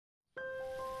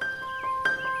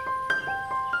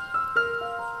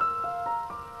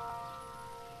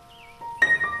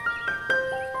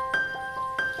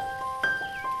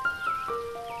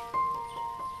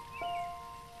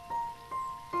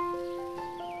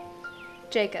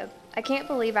Jacob, I can't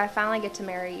believe I finally get to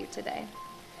marry you today.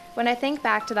 When I think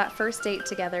back to that first date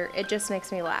together, it just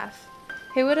makes me laugh.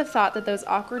 Who would have thought that those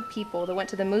awkward people that went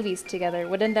to the movies together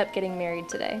would end up getting married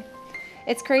today?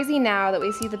 It's crazy now that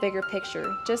we see the bigger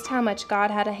picture, just how much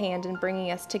God had a hand in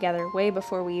bringing us together way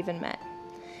before we even met.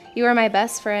 You are my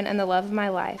best friend and the love of my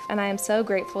life, and I am so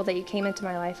grateful that you came into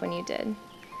my life when you did.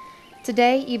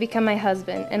 Today, you become my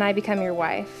husband, and I become your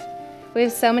wife. We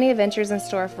have so many adventures in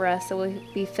store for us that will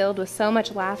be filled with so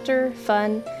much laughter,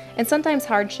 fun, and sometimes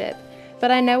hardship,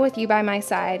 but I know with you by my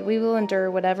side, we will endure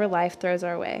whatever life throws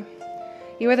our way.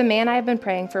 You are the man I have been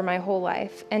praying for my whole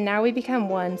life, and now we become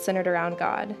one centered around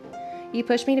God. You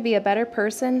push me to be a better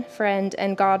person, friend,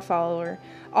 and God follower,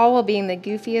 all while being the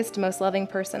goofiest, most loving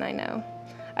person I know.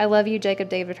 I love you, Jacob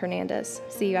David Hernandez.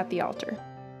 See you at the altar.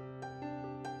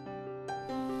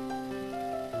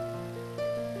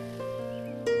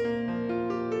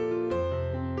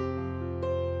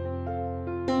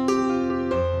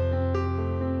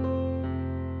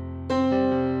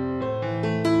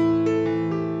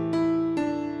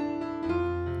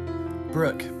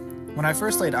 Brooke, when I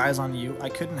first laid eyes on you, I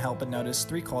couldn't help but notice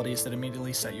three qualities that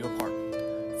immediately set you apart.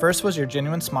 First was your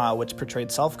genuine smile, which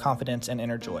portrayed self-confidence and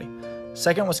inner joy.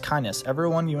 Second was kindness.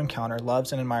 Everyone you encounter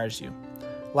loves and admires you.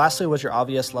 Lastly was your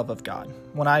obvious love of God.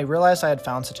 When I realized I had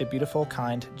found such a beautiful,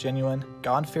 kind, genuine,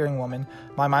 God-fearing woman,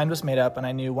 my mind was made up and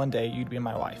I knew one day you'd be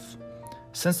my wife.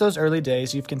 Since those early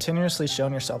days, you've continuously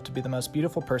shown yourself to be the most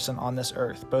beautiful person on this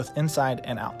earth, both inside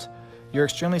and out. You're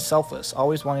extremely selfless,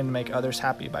 always wanting to make others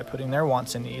happy by putting their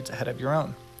wants and needs ahead of your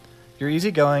own. You're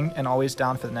easygoing and always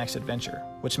down for the next adventure,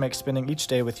 which makes spending each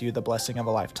day with you the blessing of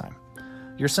a lifetime.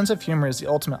 Your sense of humor is the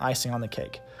ultimate icing on the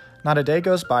cake. Not a day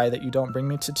goes by that you don't bring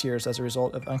me to tears as a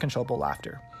result of uncontrollable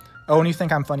laughter. Oh, and you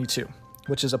think I'm funny too,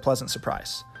 which is a pleasant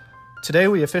surprise. Today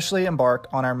we officially embark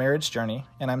on our marriage journey,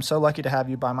 and I'm so lucky to have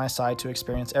you by my side to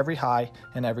experience every high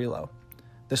and every low.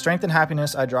 The strength and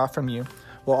happiness I draw from you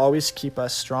will always keep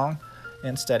us strong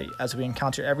and steady as we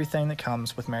encounter everything that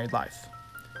comes with married life.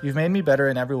 You've made me better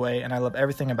in every way, and I love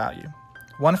everything about you.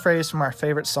 One phrase from our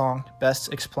favorite song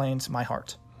best explains my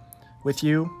heart. With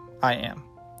you, I am.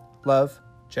 Love,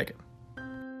 Jacob.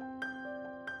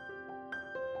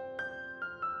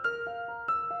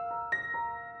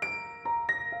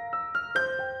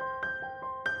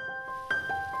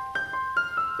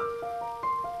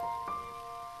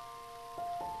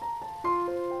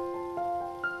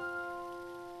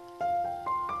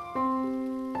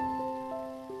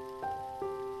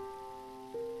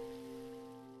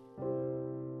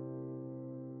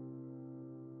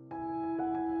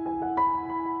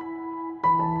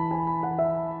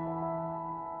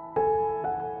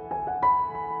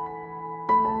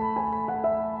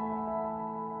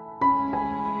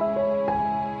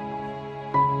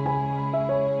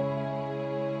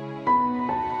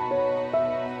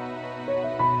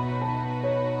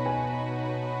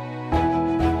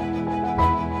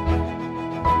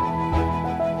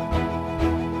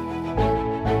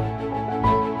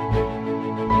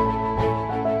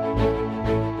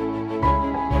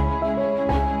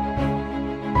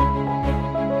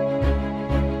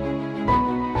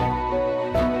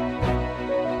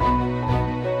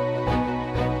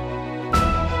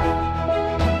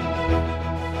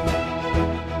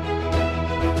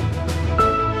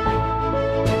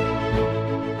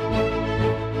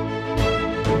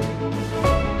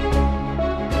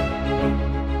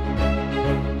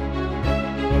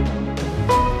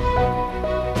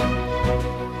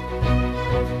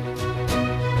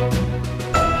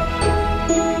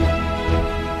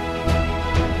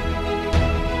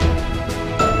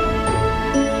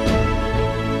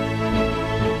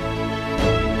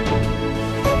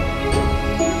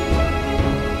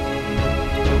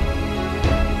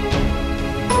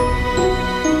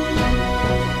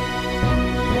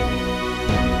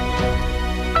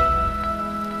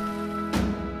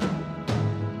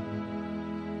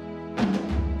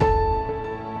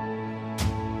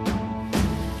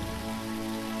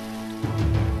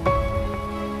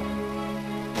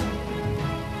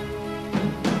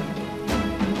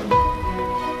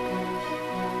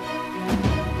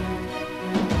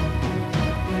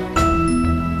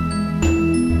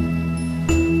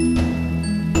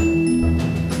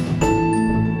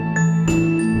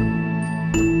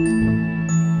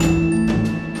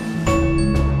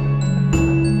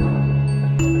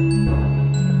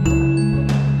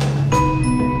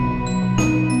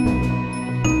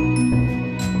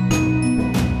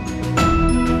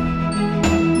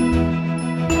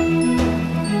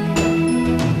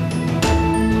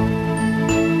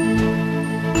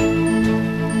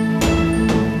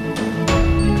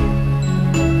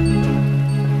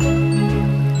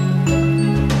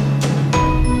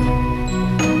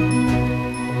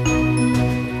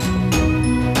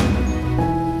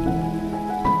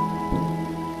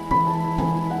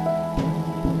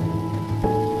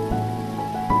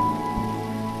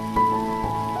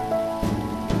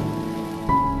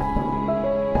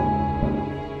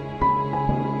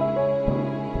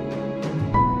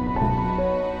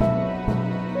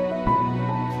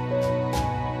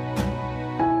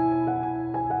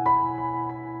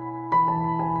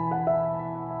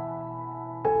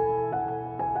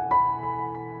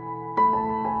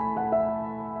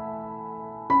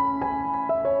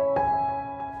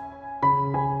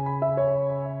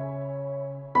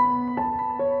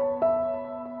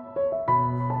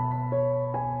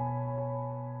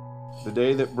 The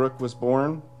day that Brooke was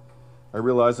born, I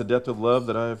realized the depth of love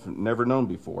that I've never known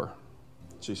before.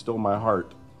 She stole my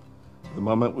heart the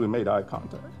moment we made eye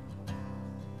contact.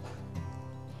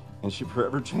 And she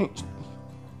forever changed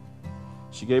me.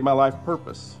 She gave my life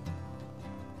purpose.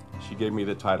 She gave me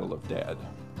the title of Dad.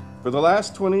 For the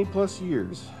last 20 plus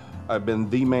years, I've been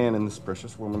the man in this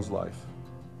precious woman's life.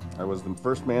 I was the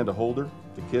first man to hold her,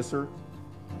 to kiss her,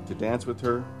 to dance with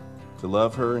her, to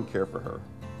love her and care for her.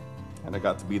 And I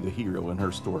got to be the hero in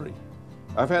her story.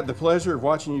 I've had the pleasure of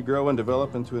watching you grow and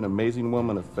develop into an amazing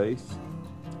woman of faith,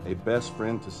 a best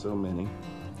friend to so many.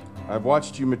 I've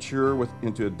watched you mature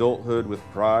into adulthood with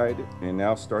pride, and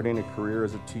now starting a career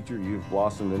as a teacher, you've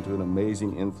blossomed into an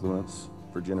amazing influence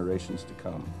for generations to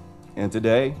come. And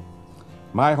today,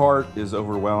 my heart is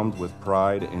overwhelmed with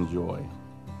pride and joy.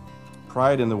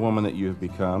 Pride in the woman that you have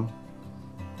become,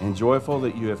 and joyful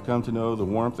that you have come to know the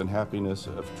warmth and happiness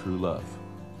of true love.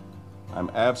 I'm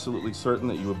absolutely certain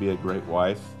that you will be a great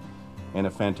wife and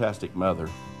a fantastic mother.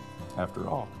 After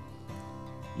all,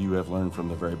 you have learned from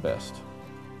the very best.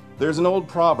 There's an old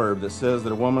proverb that says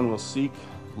that a woman will seek,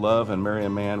 love, and marry a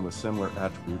man with similar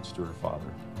attributes to her father.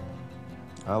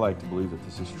 I like to believe that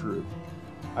this is true.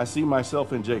 I see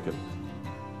myself in Jacob.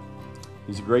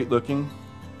 He's great looking.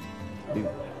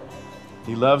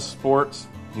 He loves sports.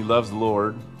 He loves the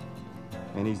Lord.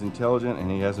 And he's intelligent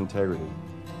and he has integrity.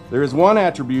 There is one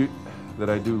attribute that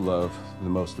I do love the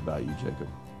most about you, Jacob,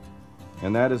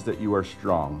 and that is that you are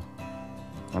strong.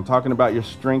 I'm talking about your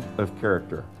strength of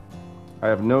character. I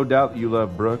have no doubt that you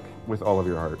love Brooke with all of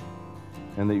your heart,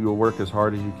 and that you will work as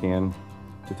hard as you can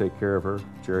to take care of her,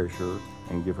 cherish her,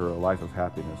 and give her a life of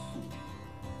happiness.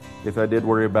 If I did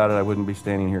worry about it, I wouldn't be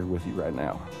standing here with you right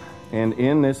now. And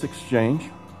in this exchange,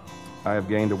 I have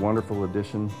gained a wonderful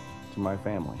addition to my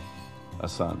family, a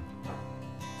son,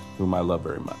 whom I love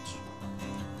very much.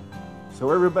 So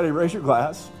everybody raise your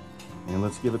glass, and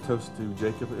let's give a toast to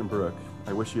Jacob and Brooke.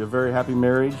 I wish you a very happy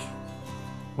marriage,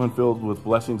 one filled with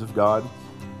blessings of God.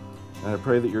 And I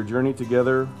pray that your journey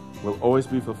together will always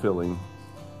be fulfilling,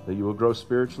 that you will grow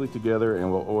spiritually together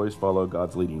and will always follow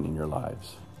God's leading in your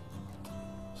lives.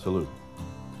 Salute.